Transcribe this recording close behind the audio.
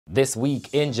This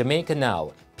week in Jamaica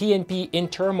Now, PNP in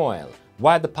turmoil,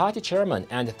 while the party chairman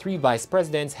and 3 vice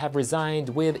presidents have resigned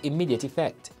with immediate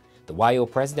effect. The YO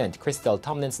president, Krystal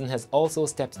Tomlinson, has also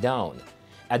stepped down.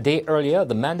 A day earlier,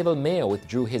 the Mandeville mayor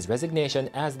withdrew his resignation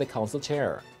as the council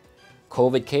chair.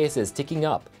 COVID cases ticking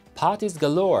up, parties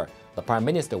galore. The Prime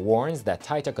Minister warns that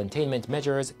tighter containment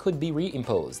measures could be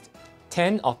reimposed.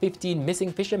 10 of 15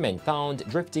 missing fishermen found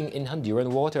drifting in Honduran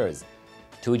waters.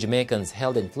 2 Jamaicans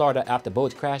held in Florida after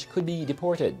boat crash could be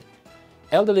deported.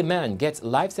 Elderly man gets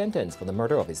life sentence for the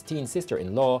murder of his teen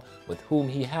sister-in-law with whom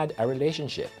he had a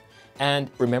relationship.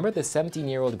 And remember the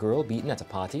 17-year-old girl beaten at a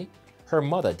party? Her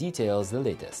mother details the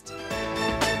latest.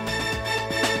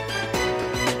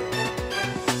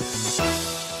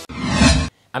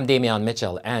 I'm Damian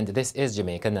Mitchell, and this is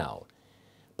Jamaica Now.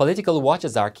 Political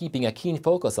watchers are keeping a keen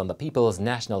focus on the People's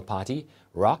National Party,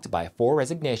 rocked by 4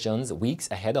 resignations weeks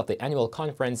ahead of the annual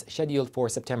conference scheduled for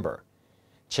September.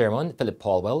 Chairman Philip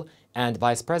Paulwell and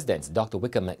Vice Presidents Dr.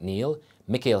 Wickham McNeil,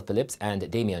 Michael Phillips, and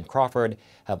Damian Crawford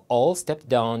have all stepped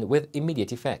down with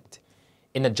immediate effect.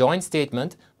 In a joint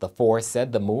statement, the 4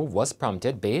 said the move was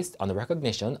prompted based on the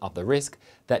recognition of the risk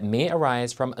that may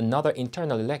arise from another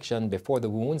internal election before the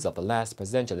wounds of the last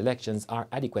presidential elections are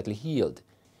adequately healed.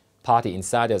 Party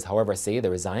insiders, however, say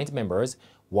the resigned members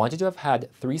wanted to have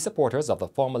had 3 supporters of the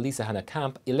former Lisa Hanna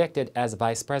camp elected as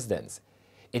vice presidents.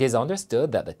 It is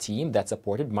understood that the team that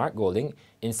supported Mark Golding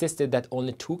insisted that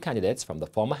only 2 candidates from the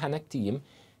former Hanna team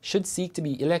should seek to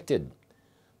be elected.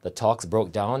 The talks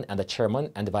broke down and the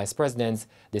chairman and the vice presidents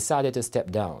decided to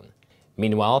step down.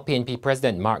 Meanwhile, PNP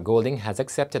President Mark Golding has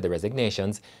accepted the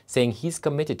resignations, saying he's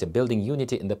committed to building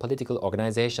unity in the political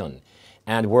organization.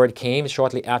 And word came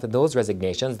shortly after those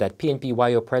resignations that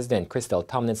PNPYO President Krystal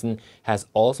Tomlinson has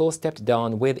also stepped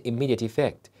down with immediate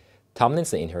effect.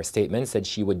 Tomlinson, in her statement, said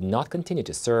she would not continue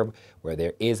to serve where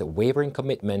there is a wavering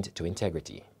commitment to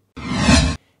integrity.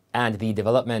 And the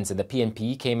developments in the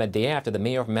PNP came a day after the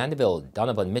mayor of Mandeville,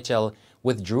 Donovan Mitchell,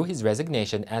 withdrew his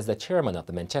resignation as the chairman of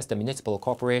the Manchester Municipal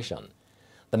Corporation.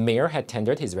 The mayor had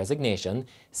tendered his resignation,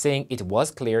 saying it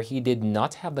was clear he did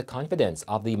not have the confidence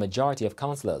of the majority of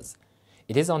councillors.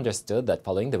 It is understood that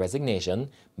following the resignation,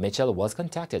 Mitchell was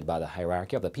contacted by the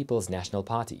hierarchy of the People's National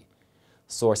Party.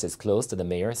 Sources close to the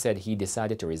mayor said he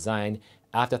decided to resign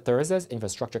after Thursday's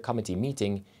Infrastructure Committee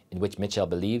meeting, in which Mitchell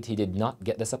believed he did not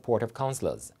get the support of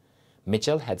councillors.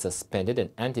 Mitchell had suspended an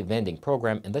anti-vending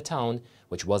program in the town,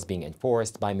 which was being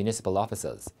enforced by municipal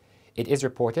officers. It is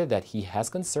reported that he has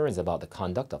concerns about the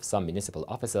conduct of some municipal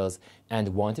officers and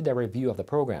wanted a review of the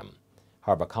program.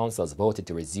 However, councillors voted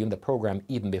to resume the program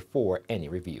even before any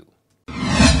review.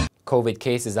 COVID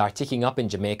cases are ticking up in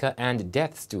Jamaica and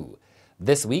deaths too.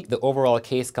 This week, the overall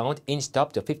case count inched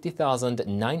up to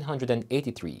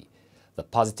 50,983. The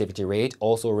positivity rate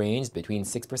also ranged between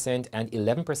 6% and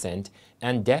 11%,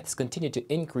 and deaths continued to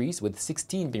increase, with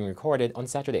 16 being recorded on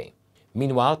Saturday.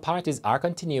 Meanwhile, parties are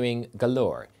continuing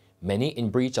galore, many in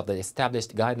breach of the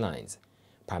established guidelines.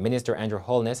 Prime Minister Andrew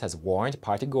Holness has warned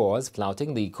partygoers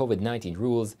flouting the COVID-19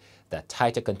 rules that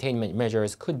tighter containment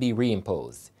measures could be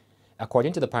reimposed.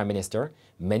 According to the Prime Minister,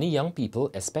 many young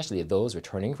people, especially those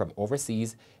returning from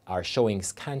overseas, are showing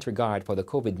scant regard for the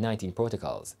COVID-19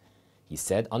 protocols. He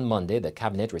said on Monday the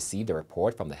Cabinet received a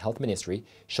report from the Health Ministry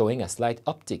showing a slight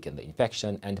uptick in the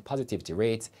infection and positivity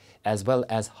rates, as well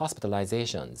as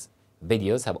hospitalizations.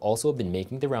 Videos have also been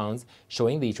making the rounds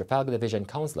showing the Trafalgar Division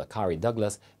Councillor Kari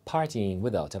Douglas partying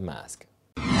without a mask.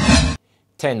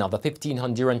 10 of the 15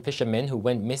 Honduran fishermen who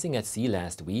went missing at sea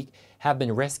last week have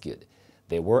been rescued.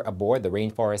 They were aboard the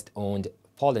rainforest-owned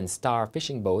Fallen Star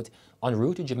fishing boat en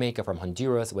route to Jamaica from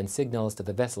Honduras when signals to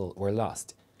the vessel were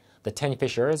lost. The 10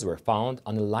 fishers were found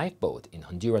on a lifeboat in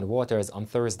Honduran waters on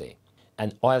Thursday.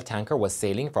 An oil tanker was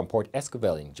sailing from Port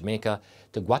Escovel in Jamaica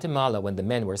to Guatemala when the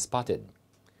men were spotted.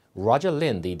 Roger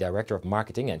Lynn, the Director of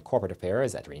Marketing and Corporate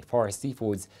Affairs at Rainforest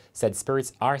Seafoods, said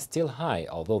spirits are still high,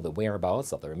 although the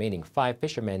whereabouts of the remaining 5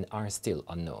 fishermen are still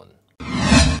unknown.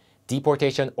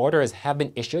 Deportation orders have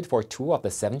been issued for 2 of the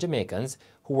 7 Jamaicans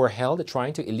who were held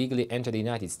trying to illegally enter the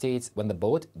United States when the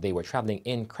boat they were traveling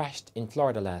in crashed in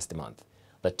Florida last month.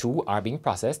 The 2 are being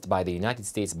processed by the United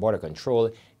States Border Control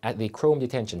at the Chrome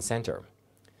Detention Center.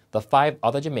 The 5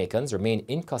 other Jamaicans remain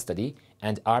in custody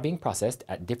and are being processed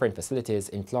at different facilities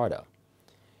in Florida.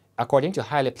 According to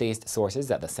highly placed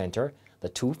sources at the center, the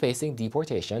 2 facing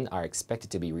deportation are expected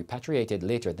to be repatriated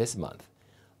later this month.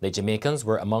 The Jamaicans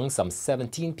were among some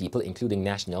 17 people, including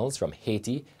nationals from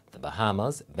Haiti, the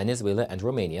Bahamas, Venezuela, and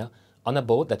Romania, on a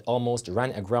boat that almost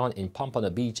ran aground in Pompano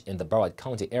Beach in the Broward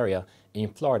County area in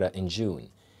Florida in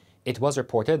June. It was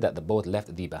reported that the boat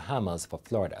left the Bahamas for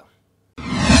Florida.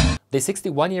 The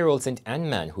 61-year-old St. Anne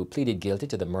man who pleaded guilty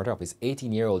to the murder of his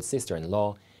 18-year-old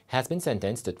sister-in-law has been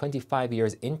sentenced to 25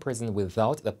 years in prison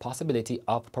without the possibility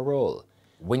of parole.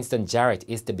 Winston Jarrett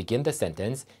is to begin the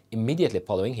sentence immediately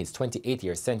following his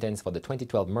 28-year sentence for the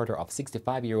 2012 murder of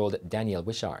 65-year-old Daniel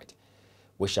Wishart.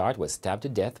 Wishart was stabbed to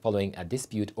death following a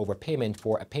dispute over payment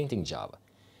for a painting job.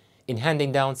 In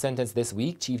handing down sentence this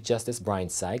week, Chief Justice Brian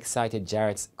Sykes cited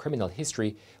Jarrett's criminal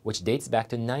history, which dates back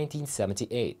to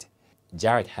 1978.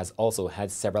 Jarrett has also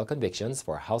had several convictions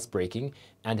for housebreaking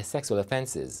and sexual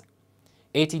offenses.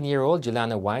 18-year-old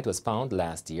Jelana White was found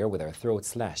last year with her throat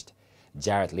slashed.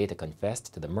 Jarrett later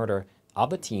confessed to the murder of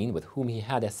the teen with whom he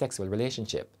had a sexual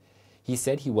relationship. He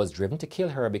said he was driven to kill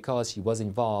her because she was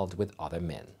involved with other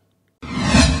men.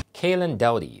 Kaylan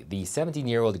Dowdie, the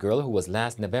 17-year-old girl who was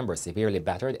last November severely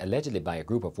battered allegedly by a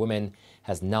group of women,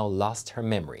 has now lost her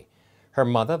memory. Her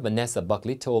mother, Vanessa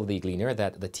Buckley, told the Gleaner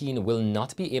that the teen will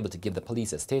not be able to give the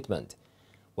police a statement.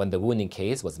 When the wounding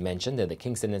case was mentioned in the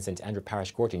Kingston and St. Andrew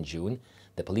Parish Court in June,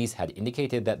 the police had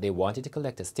indicated that they wanted to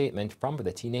collect a statement from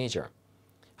the teenager.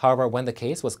 However, when the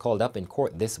case was called up in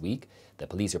court this week, the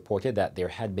police reported that there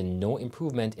had been no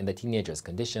improvement in the teenager's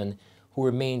condition, who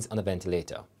remains on a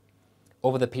ventilator.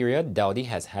 Over the period, Dowdie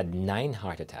has had 9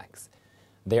 heart attacks.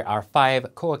 There are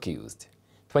 5 co-accused: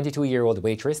 22-year-old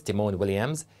waitress Timone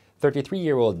Williams,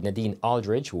 33-year-old Nadine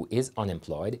Aldridge, who is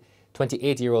unemployed,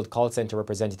 28-year-old call center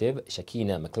representative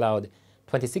Shakina McLeod,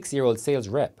 26-year-old sales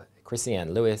rep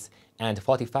Christiane Lewis, and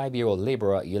 45-year-old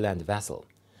laborer Yolande Vassell.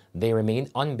 They remain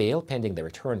on bail pending their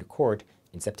return to court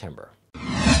in September.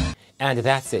 And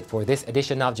that's it for this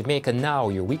edition of Jamaica Now,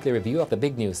 your weekly review of the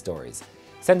big news stories.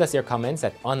 Send us your comments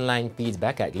at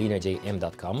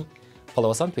onlinefeedback@gleanerjm.com. Follow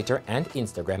us on Twitter and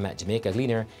Instagram at Jamaica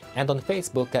Gleaner and on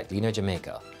Facebook at Gleaner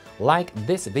Jamaica. Like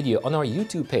this video on our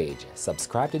YouTube page,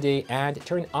 subscribe today, and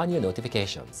turn on your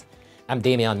notifications. I'm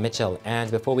Damian Mitchell, and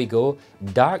before we go,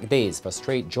 dark days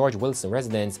frustrate George Wilson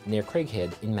residents near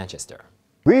Craighead in Manchester.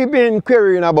 We've been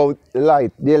querying about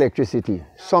light, the electricity.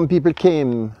 Some people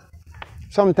came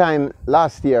sometime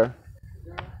last year,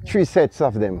 3 sets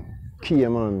of them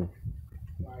came on,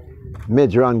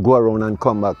 measure and go around and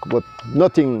come back, but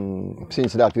nothing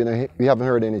since that. We haven't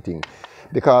heard anything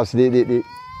because they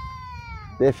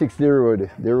fixed the road.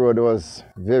 The road was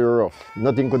very rough.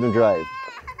 Nothing couldn't drive.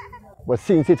 But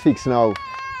since it's fixed now,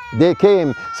 they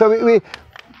came. So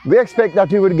we expect that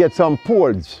we would get some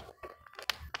poles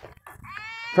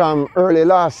from early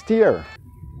last year.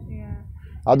 Yeah.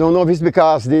 I don't know if it's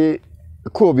because the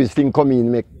COVID thing come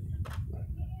in, you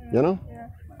know? Yeah.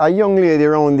 A young lady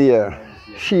around there,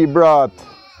 she brought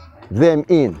them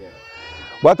in.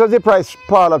 What was the price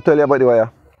Paul tell you about the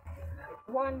wire?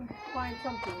 1 point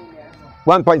something in there.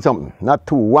 1 point something, not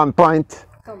 2, 1 point.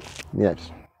 Something.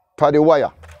 Yes, for the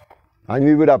wire. And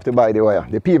we would have to buy the wire.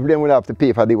 The people then would have to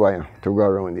pay for the wire to go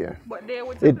around there. But they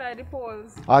would supply the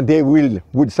poles. And they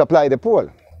would supply the pole.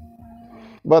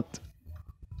 But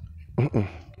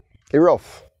it's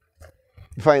rough.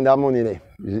 You find that money there.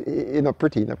 It's not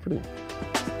pretty, not pretty.